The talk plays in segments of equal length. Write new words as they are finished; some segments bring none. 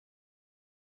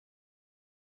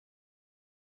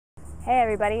Hey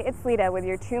everybody, it's Lita with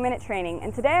your 2-minute training,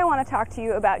 and today I want to talk to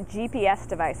you about GPS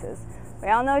devices. We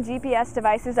all know GPS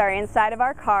devices are inside of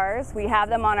our cars, we have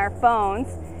them on our phones,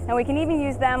 and we can even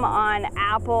use them on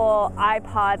Apple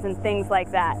iPods and things like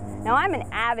that. Now I'm an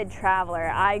avid traveler.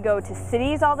 I go to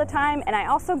cities all the time, and I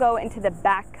also go into the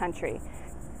backcountry.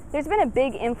 There's been a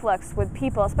big influx with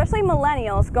people, especially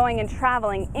millennials, going and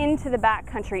traveling into the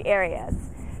backcountry areas.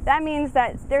 That means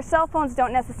that their cell phones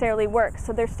don't necessarily work,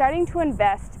 so they're starting to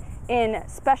invest in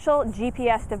special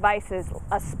GPS devices,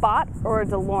 a Spot or a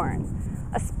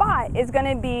DeLorean. A Spot is going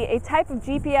to be a type of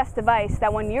GPS device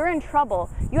that when you're in trouble,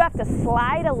 you have to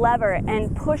slide a lever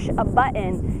and push a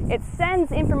button. It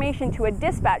sends information to a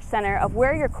dispatch center of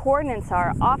where your coordinates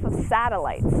are off of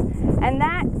satellites. And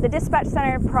the dispatch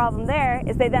center problem there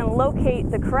is they then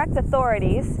locate the correct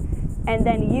authorities and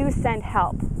then you send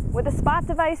help. With a Spot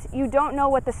device, you don't know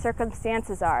what the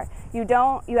circumstances are. You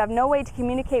have no way to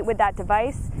communicate with that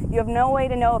device. You have no way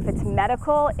to know if it's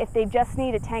medical, if they just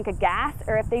need a tank of gas,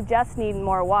 or if they just need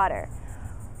more water.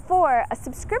 For a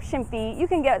subscription fee, you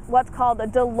can get what's called a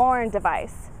DeLorean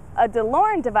device. A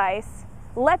DeLorean device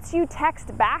lets you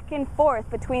text back and forth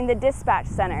between the dispatch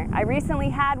center. I recently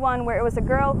had one where it was a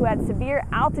girl who had severe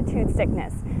altitude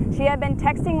sickness. She had been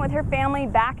texting with her family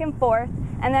back and forth,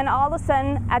 and then all of a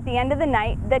sudden, at the end of the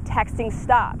night, the texting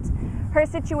stopped. Her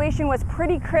situation was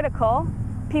pretty critical.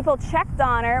 People checked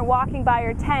on her walking by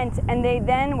her tent, and they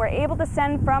then were able to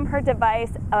send from her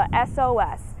device a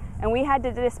SOS. And we had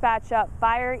to dispatch up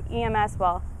fire, EMS,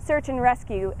 search and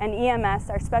rescue, and EMS,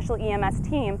 our special EMS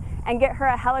team, and get her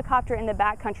a helicopter in the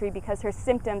backcountry because her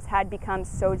symptoms had become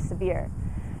so severe.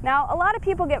 Now, a lot of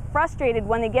people get frustrated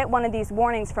when they get one of these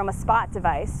warnings from a Spot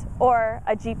device or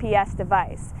a GPS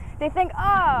device. They think,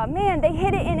 oh man, they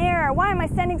hit it in error. Why am I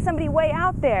sending somebody way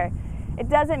out there? It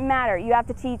doesn't matter. You have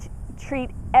to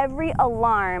treat every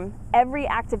alarm, every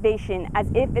activation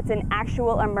as if it's an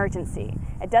actual emergency.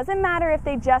 It doesn't matter if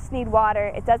they just need water.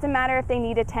 It doesn't matter if they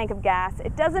need a tank of gas.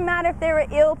 It doesn't matter if they were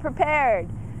ill prepared.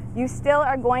 You still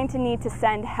are going to need to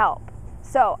send help.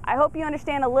 So I hope you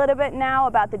understand a little bit now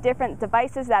about the different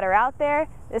devices that are out there.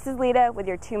 This is Lita with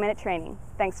your 2-minute training.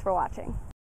 Thanks for watching.